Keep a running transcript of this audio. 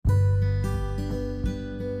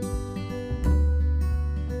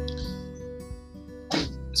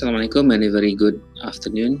Assalamualaikum and a very good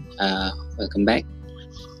afternoon. Welcome back.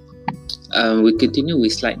 We continue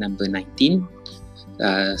with slide number 19.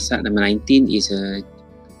 Slide number 19 is a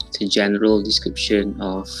general description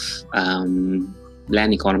of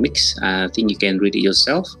land economics. I think you can read it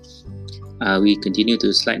yourself. We continue to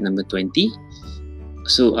slide number 20.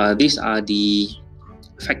 So these are the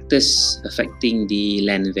factors affecting the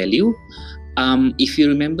land value. If you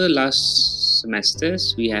remember last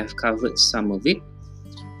semesters, we have covered some of it.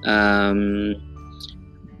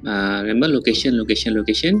 Remember location.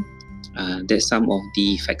 That's some of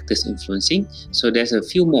the factors influencing. So there's a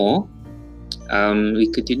few more. We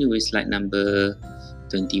continue with slide number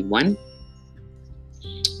 21.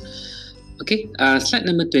 Okay, slide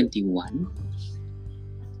number 21.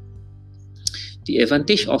 The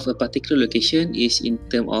advantage of a particular location is in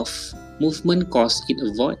terms of movement cost it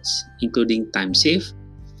avoids, including time saved,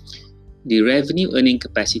 the revenue earning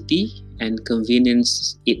capacity, and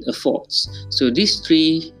convenience it affords. So these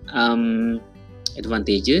three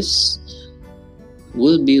advantages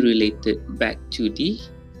will be related back to the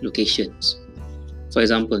locations. For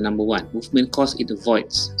example, number one, movement cost it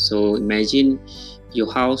avoids. So imagine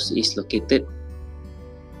your house is located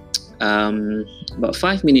about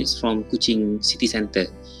 5 minutes from Kuching city center.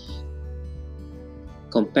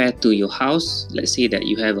 Compared to your house, let's say that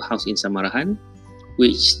you have a house in Samarahan,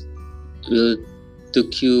 which will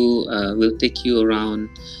take you around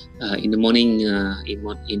in the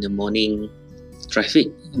morning traffic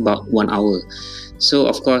about 1 hour. So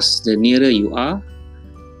of course, the nearer you are,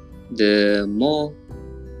 the more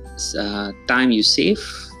time you save,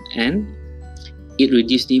 and it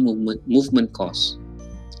reduces the movement cost.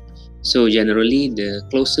 So generally, the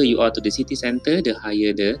closer you are to the city center, the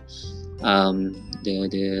higher the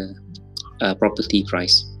property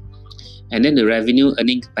price. And then the revenue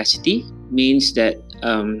earning capacity means that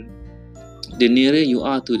the nearer you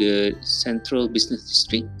are to the central business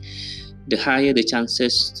district, the higher the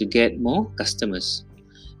chances to get more customers.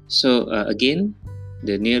 So again,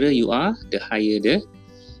 the nearer you are, the higher the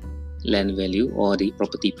land value or the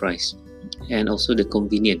property price. And also the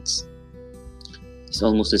convenience. It's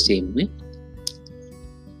almost the same.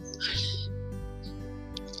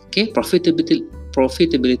 Okay,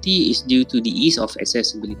 profitability is due to the ease of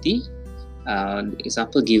accessibility. The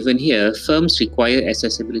example given here, firms require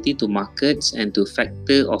accessibility to markets and to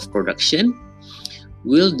factor of production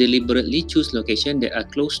will deliberately choose locations that are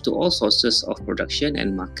close to all sources of production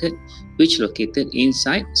and market which located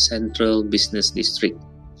inside central business district.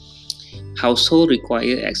 Household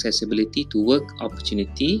require accessibility to work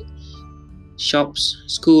opportunity, shops,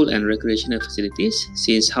 school and recreational facilities.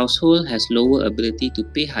 Since household has lower ability to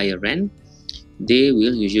pay higher rent, they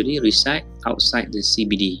will usually reside outside the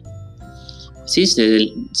CBD. Since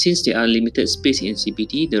there are limited space in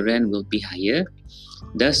CBD, the rent will be higher.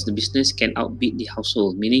 Thus, the business can outbid the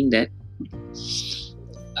household, meaning that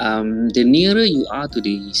the nearer you are to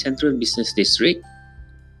the central business district,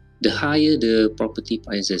 the higher the property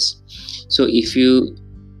prices. So if you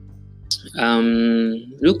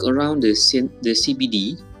look around the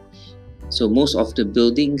CBD, so most of the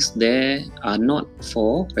buildings there are not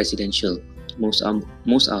for residential. Most are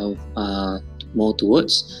more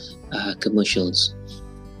towards commercials.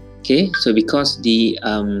 Okay, so because the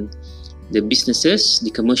businesses, the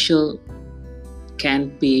commercial, can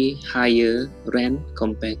pay higher rent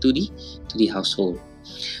compared to the household.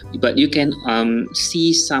 But you can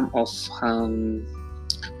see some of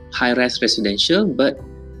high-rise residential, but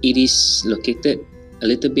it is located a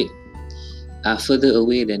little bit further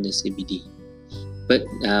away than the CBD. But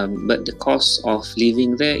the cost of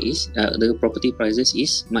living there is the property prices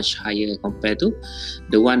is much higher compared to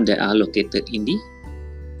the one that are located in the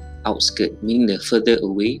outskirts, meaning the further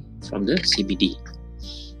away from the CBD.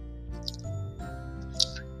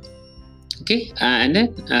 Okay, and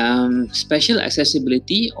then special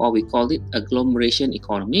accessibility, or we call it agglomeration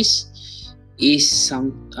economies, is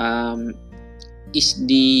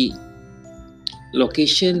the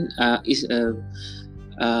location is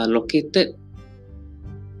located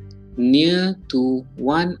near to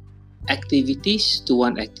one activities.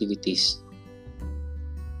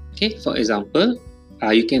 Okay, for example,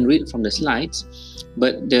 you can read from the slides,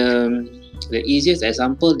 but the easiest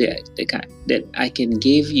example that I can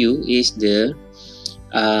give you is the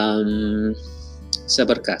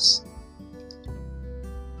Saberkas.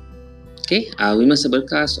 Okay, Women's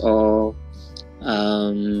Saberkas or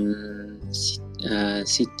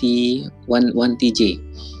City 1TJ,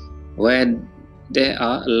 where there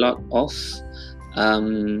are a lot of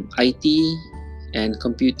IT and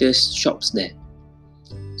computer shops there.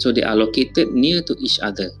 So they are located near to each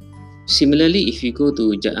other. Similarly, if you go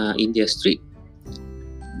to India Street,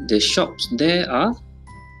 the shops there are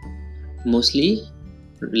mostly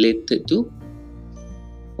related to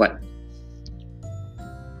what?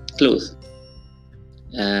 Clothes.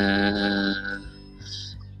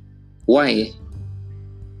 Why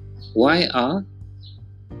are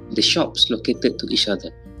the shops located to each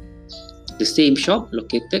other? The same shop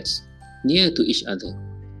located near to each other.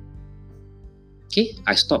 Okay,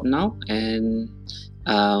 I stop now and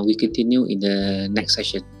we continue in the next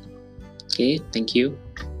session. Okay, thank you.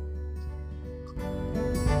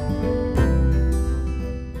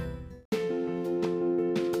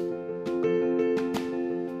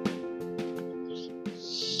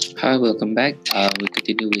 Hi, welcome back. We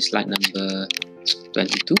continue with slide number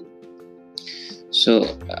 22. So,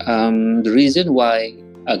 the reason why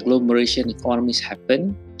agglomeration economies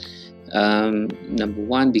happen, number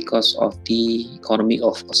one, because of the economy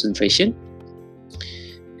of concentration,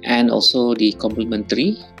 and also the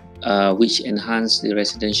complementary, which enhance the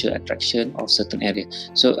residential attraction of certain area.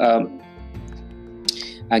 So,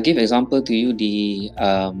 I give example to you the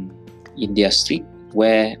India Street,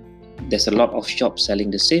 where there's a lot of shops selling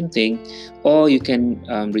the same thing, or you can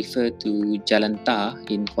refer to Jalan Tar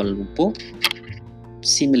in Kuala Lumpur.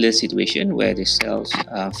 Similar situation where they sell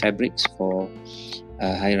fabrics for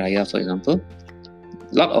Hari Raya, for example.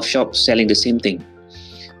 A lot of shops selling the same thing.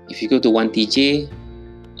 If you go to 1TJ,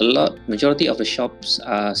 majority of the shops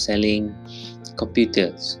are selling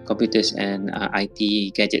computers and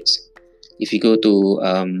IT gadgets. If you go to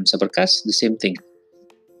Sabarkas, the same thing.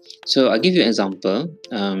 So I'll give you an example.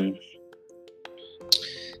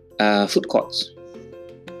 Food courts.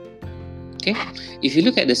 Okay, if you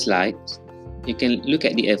look at the slide, you can look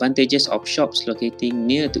at the advantages of shops locating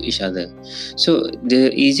near to each other. So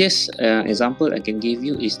the easiest example I can give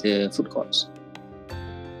you is the food courts.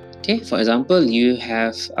 Okay, for example, you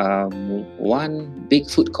have one big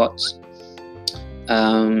food court.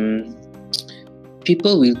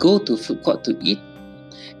 People will go to food court to eat,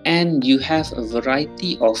 and you have a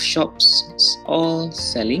variety of shops all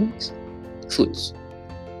selling foods.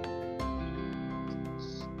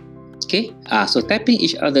 Okay, so tapping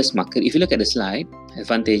each other's market. If you look at the slide,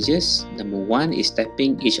 advantages, number one is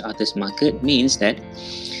tapping each other's market means that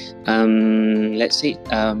let's say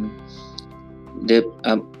the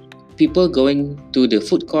people going to the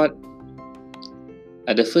food court,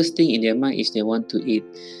 the first thing in their mind is they want to eat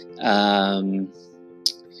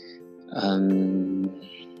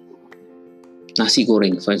nasi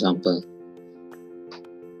goreng, for example.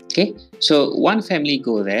 Okay, so one family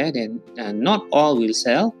go there, then not all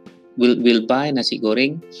will buy nasi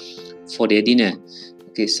goreng for their dinner.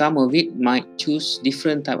 Okay, some of it might choose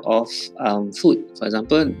different type of food. For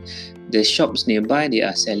example, the shops nearby, they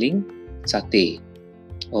are selling satay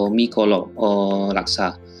or mi kolok or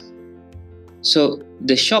laksa. So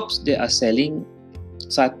the shops that are selling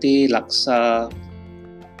satay, laksa,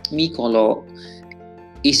 mi kolok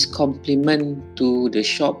is complement to the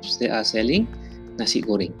shops that are selling nasi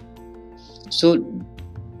goreng. So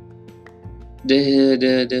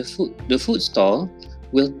the food stall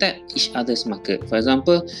will tap each other's market. For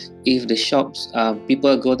example, if the shops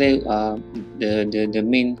people go there, the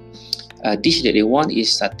main dish that they want is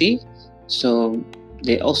satay, so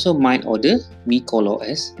they also might order mi kolok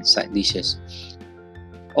as side dishes.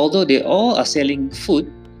 Although they all are selling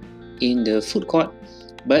food in the food court,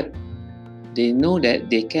 but they know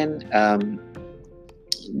that they can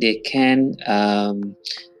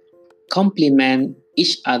complement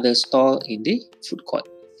each other's stall in the food court.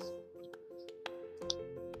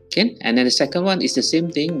 Okay, and then the second one is the same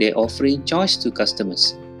thing. They're offering choice to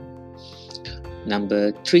customers.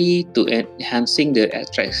 Number three, to enhancing the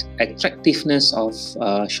attractiveness of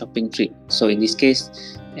shopping trip. So in this case,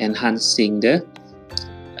 enhancing the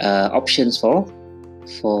options for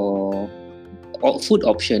food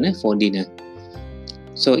option for dinner.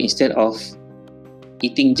 So instead of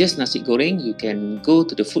eating just nasi goreng, you can go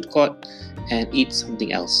to the food court and eat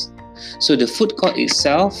something else. So the food court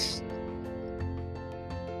itself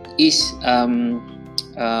is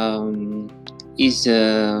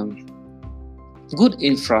a good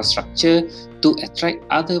infrastructure to attract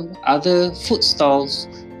other food stalls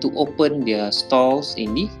to open their stalls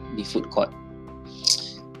in the food court.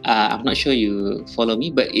 I'm not sure you follow me,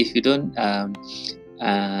 but if you don't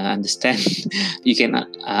understand, you can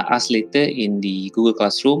ask later in the Google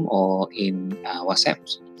Classroom or in WhatsApp.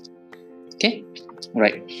 Okay, all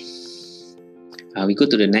right. We go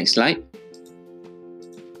to the next slide.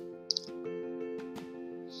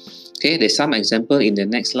 Okay, there's some example in the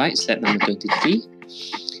next slide, slide number 23.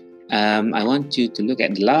 I want you to look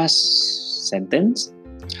at the last sentence.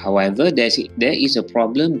 However, there is a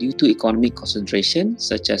problem due to economic concentration,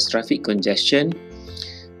 such as traffic congestion,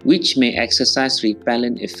 which may exercise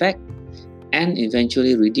repellent effect and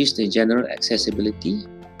eventually reduce the general accessibility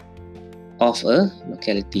of a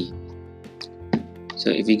locality. So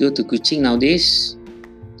if we go to Kuching nowadays,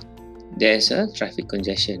 there's a traffic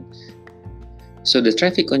congestion. So the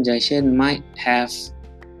traffic congestion might have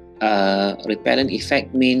a repellent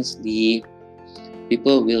effect, means the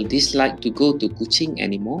people will dislike to go to Kuching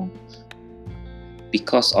anymore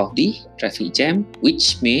because of the traffic jam,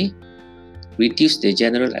 which may reduce the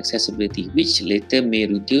general accessibility, which later may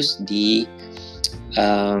reduce the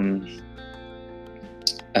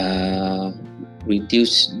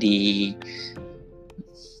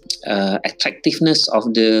attractiveness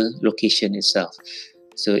of the location itself.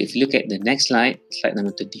 So if you look at the next slide, slide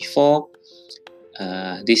number 24,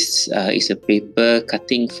 this is a paper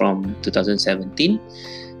cutting from 2017.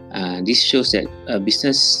 This shows that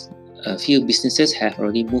a few businesses have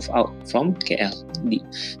already moved out from KL,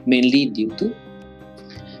 mainly due to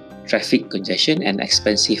traffic congestion and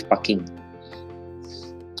expensive parking.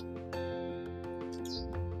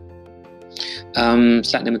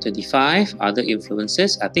 Slide number 25, other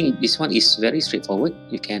influences. I think this one is very straightforward.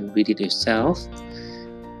 You can read it yourself.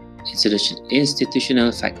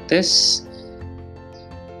 Institutional factors.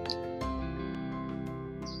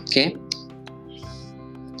 Okay.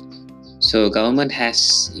 So government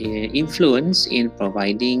has influence in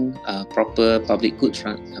providing proper public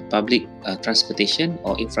transportation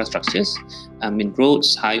or infrastructures.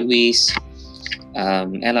 Roads, highways,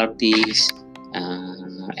 LRTs,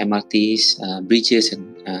 MRTs, bridges,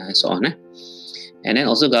 and so on. And then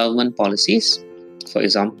also government policies. For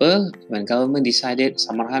example, when government decided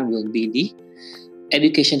Samarahan will be the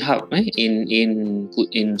education hub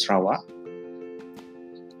in Sarawak.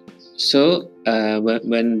 So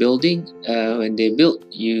when they built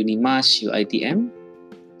UNIMAS, UITM,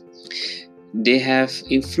 they have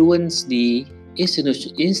influenced the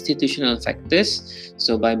institutional factors.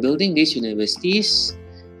 So by building these universities,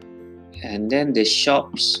 and then the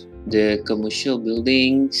shops, the commercial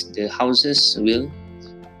buildings, the houses will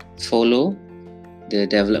follow the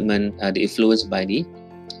development, the influence by the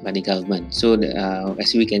government. So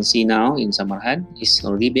as we can see now in Samarahan, it's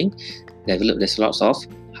already being developed. There's lots of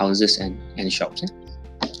houses and shops.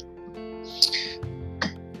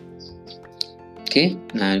 Okay,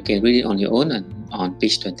 now you can read it on your own on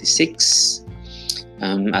page 26.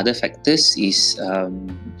 Other factors is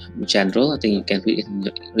general. I think you can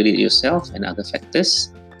read it yourself, and other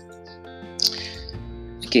factors.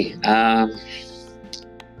 Okay,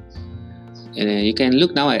 you can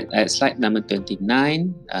look now at slide number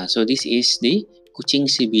 29. So this is the Kuching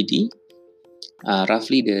CBD,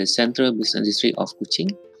 roughly the central business district of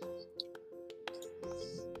Kuching.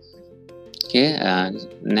 Okay,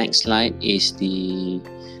 next slide is the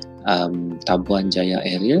Tabuan Jaya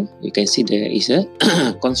area. You can see there is a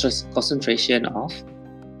concentration of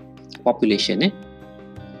population. And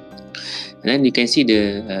then you can see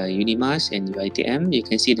the UNIMAS and UITM. You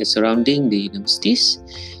can see the surrounding the universities.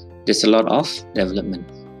 There's a lot of development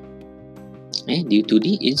due to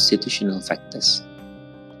the institutional factors.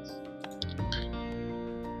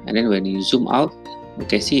 And then when you zoom out, you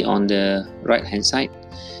can see on the right hand side,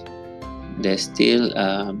 there's still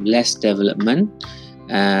less development.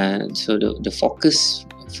 So the focus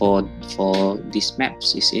for these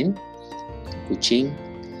maps is in Kuching,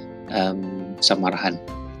 Samarahan.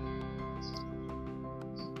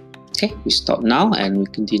 Okay, we stop now and we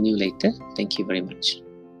continue later. Thank you very much.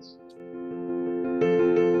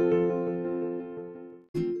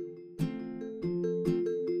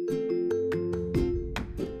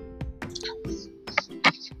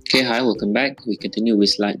 Okay, hi, welcome back. We continue with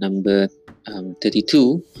slide number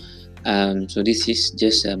 32. So this is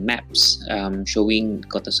just maps showing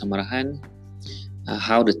Kota Samarahan,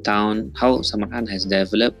 how Samarahan has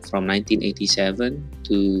developed from 1987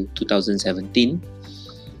 to 2017.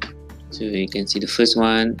 So you can see the first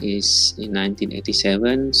one is in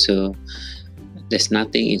 1987. So there's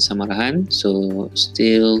nothing in Samarahan, so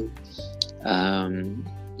still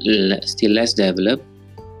less developed.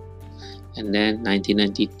 And then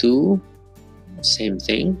 1992, same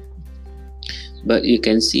thing. But you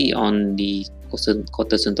can see on the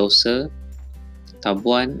Kota Sentosa,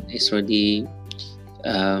 Tabuan is already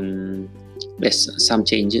there's some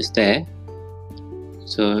changes there.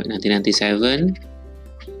 So 1997,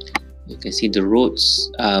 you can see the roads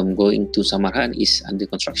going to Samarahan is under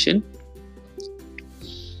construction.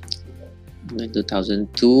 In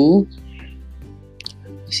 2002,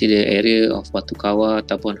 you see the area of Batukawa,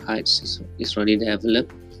 Tabuan Heights is already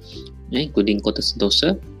developed, including Kota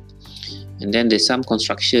Sentosa. And then there's some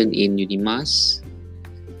construction in UNIMAS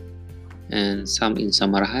and some in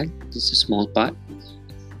Samarahan. This is a small part.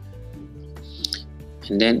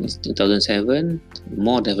 And then 2007,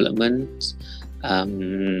 more developments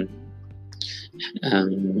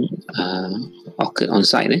occurred on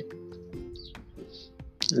site.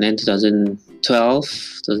 And then 2012,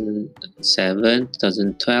 2007,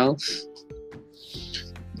 2012,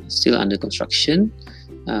 still under construction.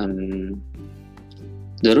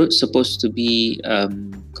 The road's supposed to be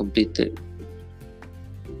completed,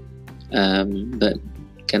 but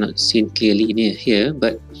cannot see clearly here.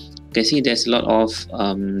 But you can see there's a lot of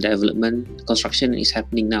development, construction is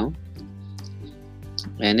happening now.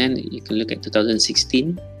 And then you can look at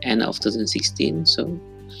 2016, end of 2016. So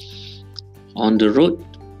on the road,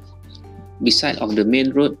 beside of the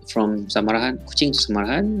main road from Samarahan, Kuching to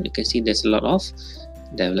Samarahan, you can see there's a lot of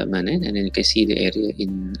development, and then you can see the area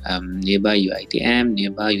in nearby UiTM,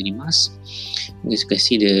 nearby Unimas. You can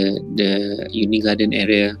see the Uni Garden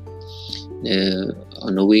area,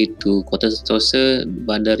 on the way to Kota Sentosa,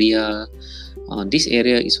 Bandaria. This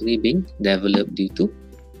area is really being developed due to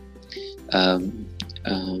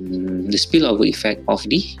the spillover effect of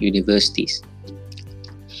the universities.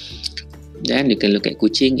 Then you can look at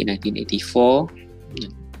Kuching in 1984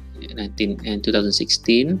 and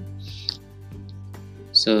 2016.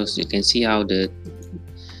 So you can see how the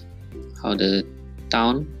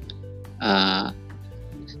town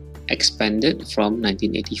expanded from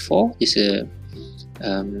 1984. It's a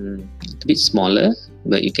bit smaller,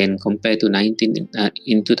 but you can compare to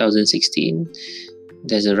in 2016.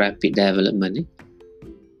 There's a rapid development.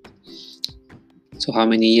 So how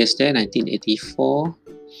many years there? 1984.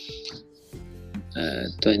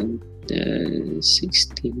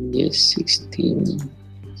 16 years, 16.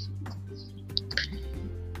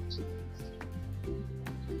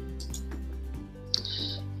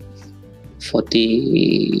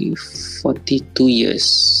 42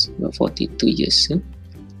 years. 42 years.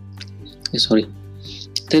 Sorry,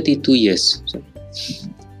 32 years. Sorry.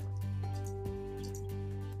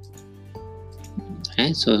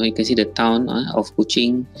 So you can see the town of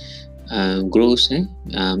Kuching grows.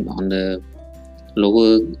 On the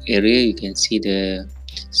lower area, you can see the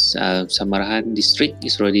Samarahan district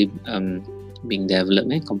is already being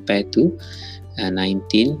developed compared to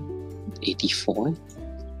 1984.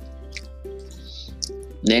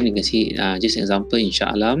 Then you can see just an example in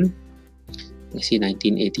Shah Alam. You can see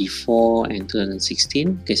 1984 and 2016.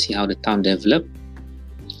 You can see how the town developed.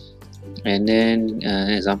 And then an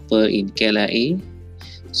example in KLIA.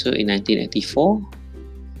 So in 1984,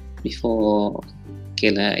 before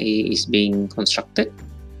KLIA is being constructed,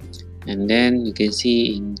 and then you can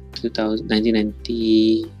see in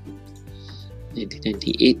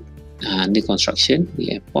 1998 under construction,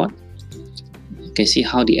 the airport. You can see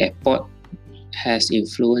how the airport has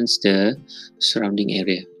influenced the surrounding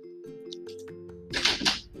area.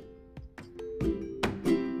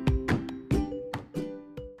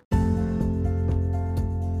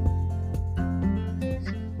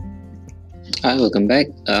 Hi, welcome back.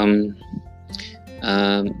 In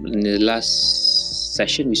the last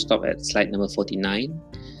session, we stopped at slide number 49.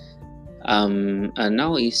 And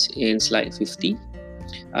now is in slide 50.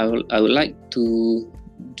 I would like to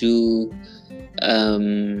do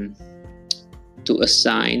to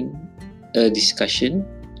assign a discussion.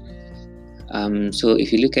 So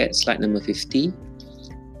if you look at slide number 50,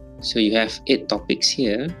 so you have 8 topics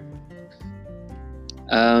here.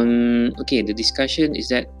 Okay, the discussion is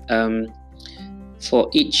that for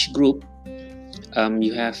each group,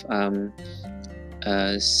 you have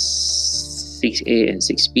 6A and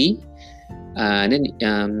 6B. Then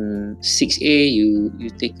 6A you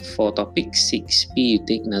take 4 topics, 6B you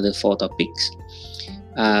take another 4 topics.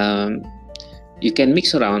 You can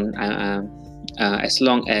mix around as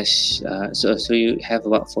long as so you have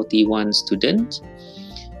about 41 students.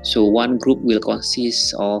 So one group will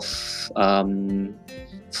consist of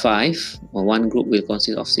 5, or one group will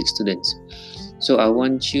consist of 6 students. So I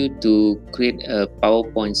want you to create a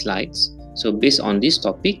PowerPoint slides. So based on these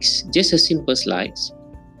topics, just a simple slides.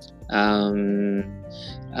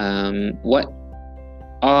 What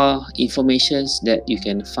are informations that you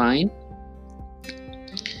can find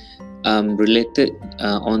related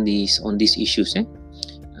on these issues,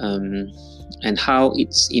 and how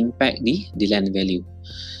it's impact the land value.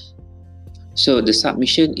 So the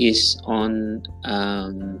submission is on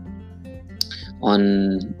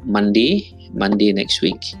Monday next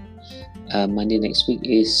week. Monday next week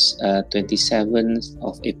is 27th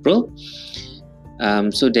of April.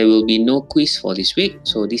 So there will be no quiz for this week.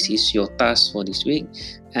 So this is your task for this week.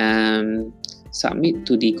 Submit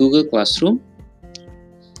to the Google Classroom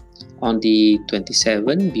on the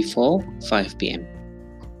 27th before 5 p.m.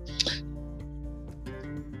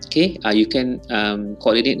 Okay, you can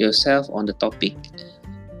coordinate yourself on the topic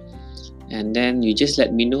and then you just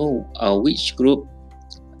let me know which group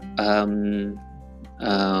um,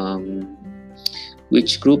 um,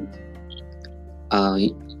 uh,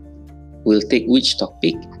 will take which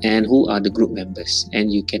topic and who are the group members,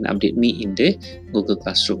 and you can update me in the Google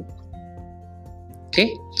Classroom.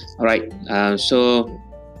 Okay, all right. So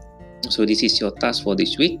this is your task for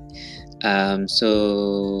this week.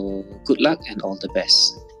 So good luck and all the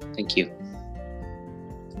best. Thank you.